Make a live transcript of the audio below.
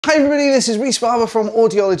Hi everybody, this is Rhys Barber from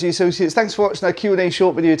Audiology Associates. Thanks for watching our Q&A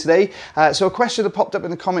short video today. So a question that popped up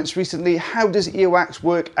in the comments recently: how does earwax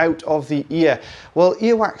work out of the ear? Well,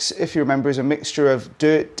 earwax, if you remember, is a mixture of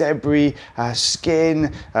dirt, debris,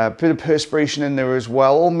 skin, a bit of perspiration in there as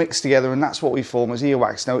well, all mixed together, and that's what we form as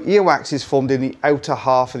earwax. Now, earwax is formed in the outer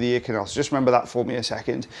half of the ear canal, so just remember that for me a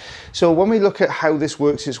second. So when we look at how this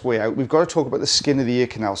works its way out, we've got to talk about the skin of the ear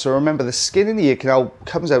canal. So remember, the skin in the ear canal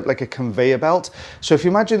comes out like a conveyor belt. So if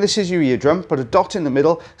you imagine this is your eardrum, put a dot in the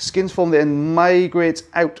middle, skin's formed there and migrates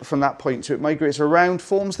out from that point. So it migrates around,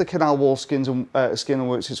 forms the canal wall skin and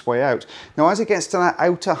works its way out. Now, as it gets to that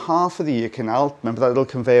outer half of the ear canal, remember that little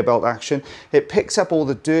conveyor belt action, it picks up all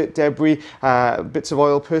the dirt, debris, bits of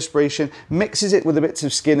oil, perspiration, mixes it with the bits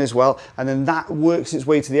of skin as well, and then that works its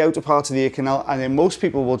way to the outer part of the ear canal, and then most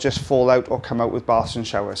people will just fall out or come out with baths and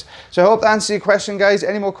showers. So I hope that answers your question, guys.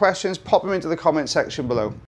 Any more questions, pop them into the comment section below.